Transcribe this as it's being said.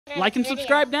Like and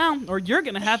subscribe now, or you're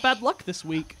gonna have bad luck this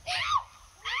week.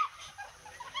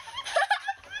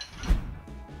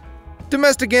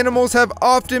 Domestic animals have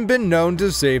often been known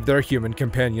to save their human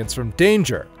companions from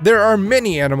danger. There are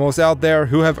many animals out there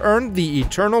who have earned the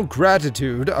eternal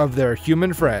gratitude of their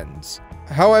human friends.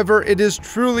 However, it is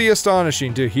truly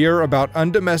astonishing to hear about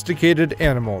undomesticated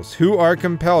animals who are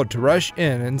compelled to rush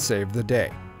in and save the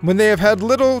day, when they have had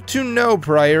little to no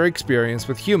prior experience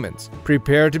with humans.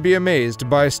 Prepare to be amazed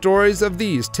by stories of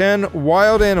these 10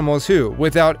 wild animals who,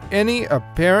 without any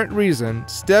apparent reason,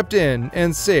 stepped in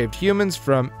and saved humans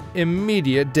from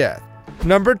immediate death.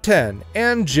 Number 10.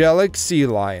 Angelic sea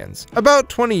lions. About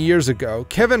 20 years ago,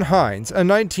 Kevin Hines, a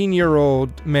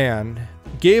 19-year-old man,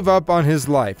 gave up on his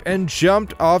life and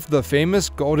jumped off the famous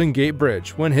Golden Gate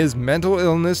Bridge when his mental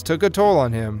illness took a toll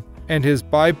on him, and his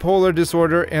bipolar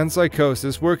disorder and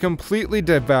psychosis were completely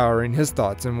devouring his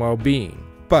thoughts and well-being.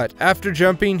 But after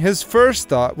jumping, his first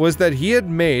thought was that he had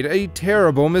made a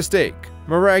terrible mistake.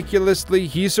 Miraculously,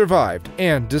 he survived,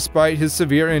 and despite his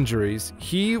severe injuries,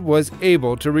 he was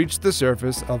able to reach the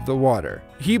surface of the water.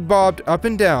 He bobbed up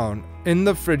and down in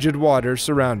the frigid water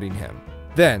surrounding him.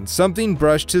 Then something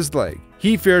brushed his leg.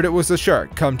 He feared it was a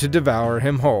shark come to devour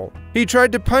him whole. He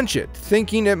tried to punch it,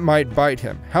 thinking it might bite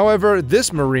him. However,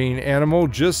 this marine animal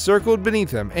just circled beneath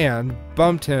him and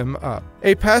bumped him up.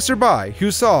 A passerby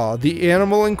who saw the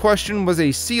animal in question was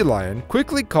a sea lion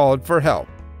quickly called for help.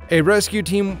 A rescue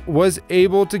team was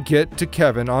able to get to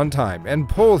Kevin on time and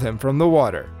pull him from the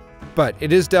water. But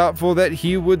it is doubtful that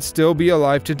he would still be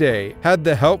alive today had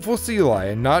the helpful sea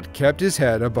lion not kept his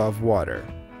head above water.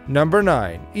 Number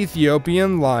 9.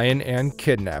 Ethiopian lion and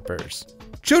kidnappers.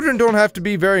 Children don't have to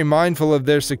be very mindful of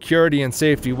their security and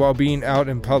safety while being out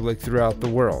in public throughout the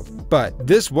world. But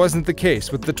this wasn't the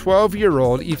case with the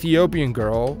 12-year-old Ethiopian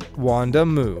girl, Wanda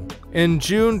Mu. In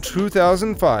June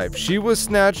 2005, she was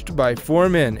snatched by 4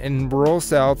 men in rural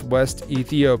southwest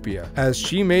Ethiopia as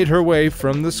she made her way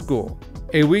from the school.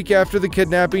 A week after the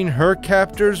kidnapping, her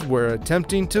captors were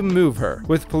attempting to move her,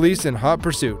 with police in hot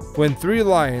pursuit, when 3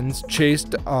 lions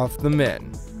chased off the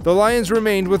men. The lions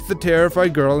remained with the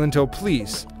terrified girl until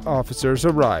police officers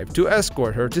arrived to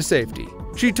escort her to safety.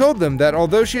 She told them that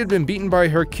although she had been beaten by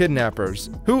her kidnappers,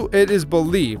 who it is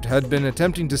believed had been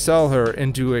attempting to sell her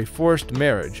into a forced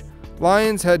marriage,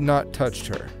 lions had not touched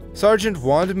her. Sergeant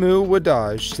Wandmu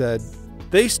Wadaj said,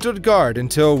 "They stood guard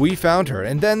until we found her,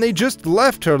 and then they just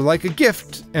left her like a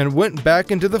gift and went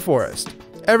back into the forest."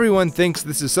 Everyone thinks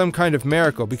this is some kind of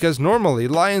miracle because normally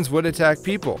lions would attack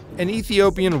people. An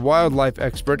Ethiopian wildlife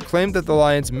expert claimed that the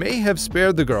lions may have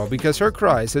spared the girl because her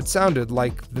cries had sounded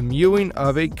like the mewing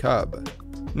of a cub.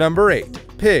 Number 8.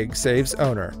 Pig saves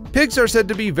owner. Pigs are said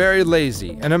to be very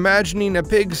lazy, and imagining a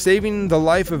pig saving the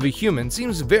life of a human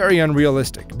seems very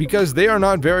unrealistic because they are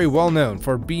not very well known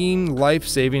for being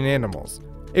life-saving animals.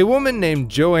 A woman named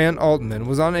Joanne Altman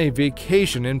was on a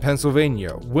vacation in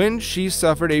Pennsylvania when she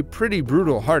suffered a pretty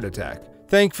brutal heart attack.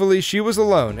 Thankfully, she was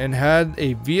alone and had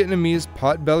a Vietnamese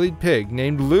pot-bellied pig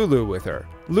named Lulu with her.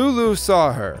 Lulu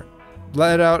saw her,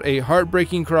 let out a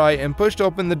heartbreaking cry, and pushed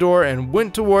open the door and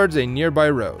went towards a nearby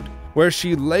road, where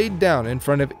she laid down in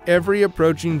front of every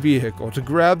approaching vehicle to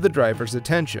grab the driver's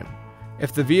attention.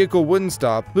 If the vehicle wouldn't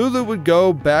stop, Lulu would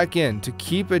go back in to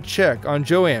keep a check on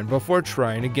Joanne before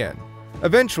trying again.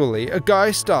 Eventually, a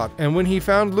guy stopped, and when he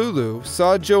found Lulu,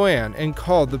 saw Joanne and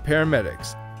called the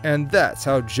paramedics, and that's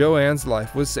how Joanne's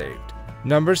life was saved.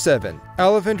 Number 7.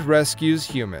 Elephant rescues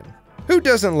human. Who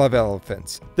doesn't love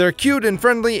elephants? They're cute and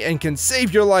friendly and can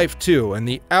save your life too in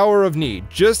the hour of need,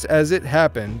 just as it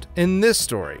happened in this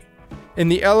story. In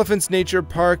the Elephants Nature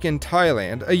Park in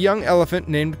Thailand, a young elephant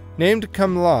named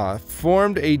Kamla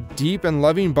formed a deep and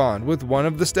loving bond with one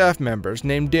of the staff members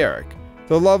named Derek.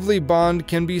 The lovely bond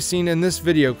can be seen in this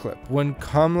video clip when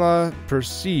Kamla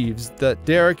perceives that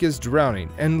Derek is drowning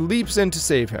and leaps in to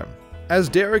save him. As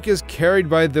Derek is carried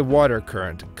by the water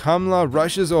current, Kamla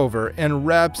rushes over and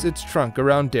wraps its trunk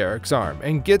around Derek's arm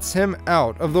and gets him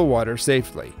out of the water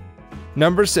safely.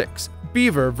 Number 6.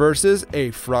 Beaver versus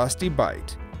a frosty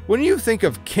bite. When you think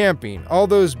of camping, all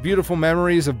those beautiful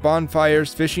memories of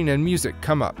bonfires, fishing, and music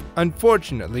come up.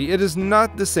 Unfortunately, it is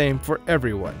not the same for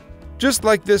everyone. Just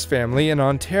like this family in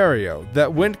Ontario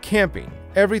that went camping,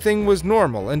 everything was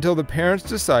normal until the parents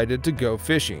decided to go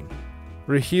fishing.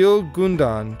 Rahil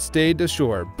Gundan stayed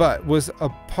ashore but was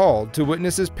appalled to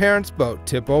witness his parents' boat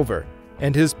tip over,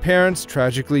 and his parents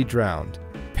tragically drowned.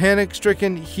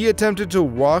 Panic-stricken, he attempted to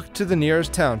walk to the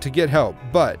nearest town to get help,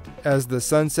 but as the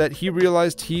sun set, he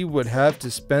realized he would have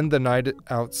to spend the night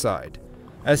outside.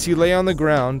 As he lay on the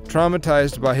ground,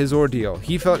 traumatized by his ordeal,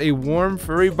 he felt a warm,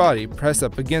 furry body press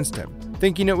up against him.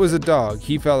 Thinking it was a dog,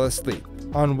 he fell asleep.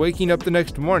 On waking up the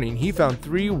next morning, he found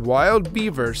 3 wild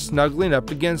beavers snuggling up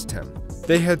against him.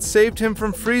 They had saved him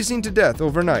from freezing to death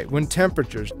overnight when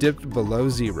temperatures dipped below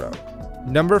 0.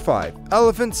 Number 5.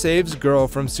 Elephant saves girl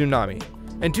from tsunami.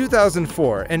 In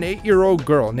 2004, an 8-year-old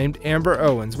girl named Amber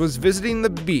Owens was visiting the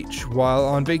beach while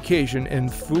on vacation in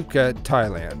Phuket,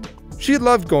 Thailand. She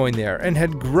loved going there and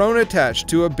had grown attached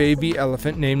to a baby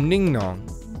elephant named Ning Nong.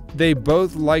 They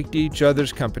both liked each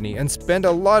other's company and spent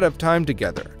a lot of time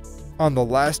together. On the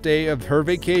last day of her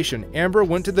vacation, Amber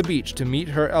went to the beach to meet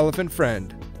her elephant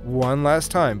friend one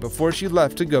last time before she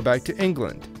left to go back to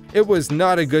England. It was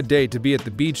not a good day to be at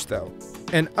the beach though.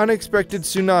 An unexpected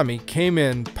tsunami came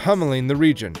in, pummeling the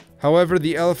region. However,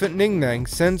 the elephant Ning Nang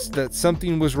sensed that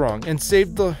something was wrong and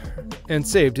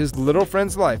saved his little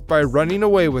friend's life by running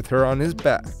away with her on his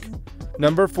back.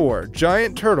 Number 4.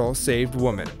 Giant turtle saved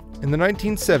woman. In the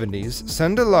 1970s,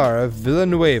 Sandalara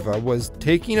Villanueva was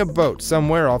taking a boat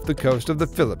somewhere off the coast of the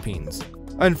Philippines.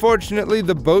 Unfortunately,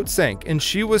 the boat sank and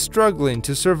she was struggling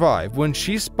to survive when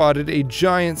she spotted a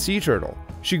giant sea turtle.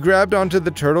 She grabbed onto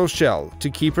the turtle's shell to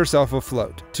keep herself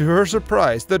afloat. To her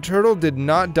surprise, the turtle did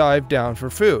not dive down for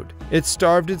food. It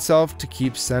starved itself to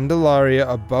keep Sandalaria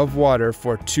above water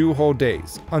for 2 whole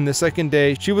days. On the second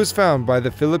day, she was found by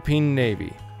the Philippine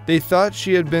Navy. They thought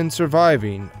she had been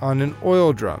surviving on an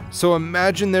oil drum, so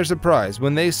imagine their surprise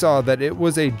when they saw that it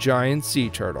was a giant sea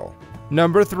turtle.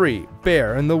 Number 3.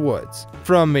 Bear in the woods.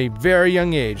 From a very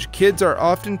young age, kids are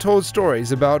often told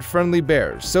stories about friendly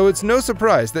bears, so it's no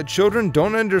surprise that children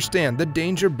don't understand the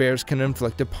danger bears can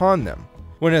inflict upon them.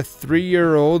 When a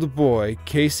 3-year-old boy,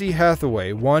 Casey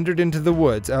Hathaway, wandered into the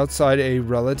woods outside a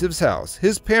relative's house,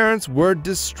 his parents were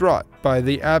distraught by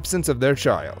the absence of their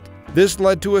child. This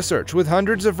led to a search with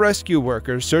hundreds of rescue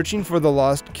workers searching for the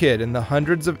lost kid in the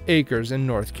hundreds of acres in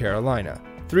North Carolina.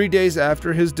 3 days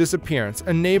after his disappearance,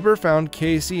 a neighbor found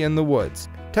Casey in the woods,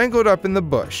 tangled up in the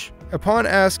bush. Upon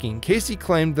asking, Casey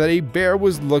claimed that a bear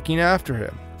was looking after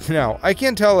him. Now, I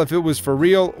can't tell if it was for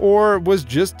real or was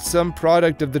just some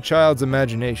product of the child's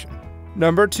imagination.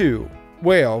 Number 2.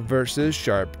 Whale versus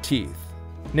sharp teeth.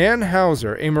 Nan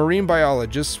Hauser, a marine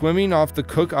biologist swimming off the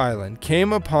Cook Island,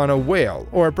 came upon a whale,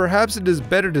 or perhaps it is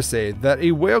better to say that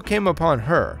a whale came upon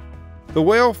her. The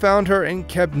whale found her and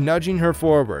kept nudging her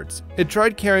forwards. It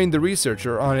tried carrying the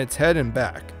researcher on its head and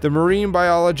back. The marine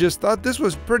biologist thought this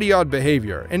was pretty odd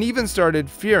behavior and even started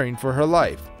fearing for her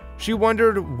life. She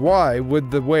wondered why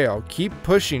would the whale keep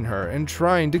pushing her and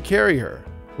trying to carry her.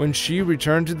 When she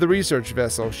returned to the research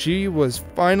vessel, she was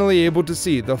finally able to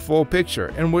see the full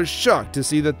picture and was shocked to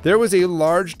see that there was a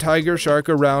large tiger shark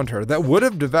around her that would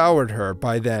have devoured her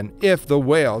by then if the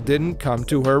whale didn't come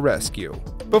to her rescue.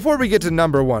 Before we get to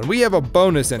number 1, we have a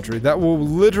bonus entry that will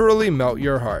literally melt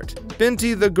your heart.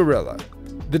 Binti the gorilla.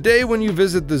 The day when you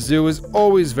visit the zoo is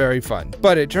always very fun,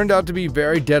 but it turned out to be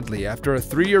very deadly after a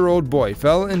 3-year-old boy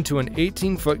fell into an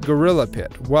 18-foot gorilla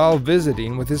pit while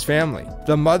visiting with his family.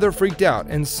 The mother freaked out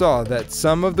and saw that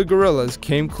some of the gorillas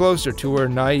came closer to her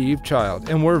naive child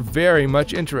and were very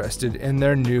much interested in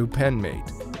their new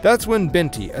penmate. That's when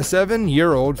Binti, a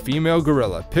 7-year-old female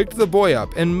gorilla, picked the boy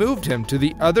up and moved him to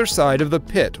the other side of the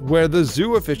pit where the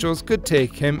zoo officials could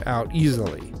take him out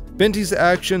easily. Binti's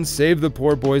actions saved the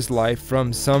poor boy's life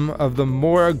from some of the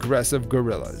more aggressive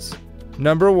gorillas.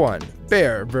 Number 1.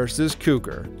 Bear versus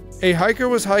cougar. A hiker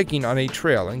was hiking on a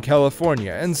trail in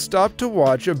California and stopped to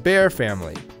watch a bear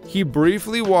family. He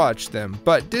briefly watched them,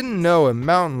 but didn't know a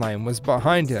mountain lion was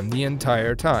behind him the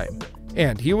entire time,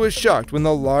 and he was shocked when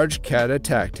the large cat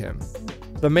attacked him.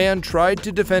 The man tried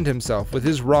to defend himself with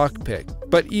his rock pick,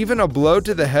 but even a blow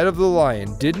to the head of the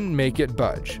lion didn't make it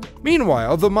budge.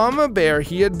 Meanwhile, the mama bear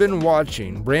he had been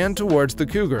watching ran towards the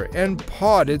cougar and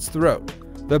pawed its throat.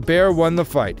 The bear won the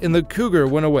fight, and the cougar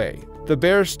went away. The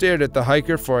bear stared at the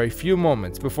hiker for a few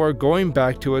moments before going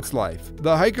back to its life.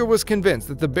 The hiker was convinced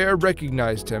that the bear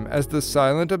recognized him as the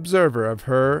silent observer of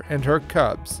her and her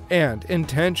cubs, and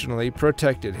intentionally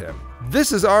protected him.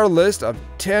 This is our list of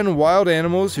 10 wild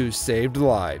animals who saved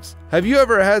lives. Have you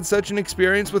ever had such an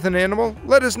experience with an animal?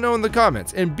 Let us know in the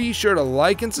comments, and be sure to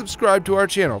like and subscribe to our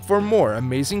channel for more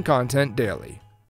amazing content daily.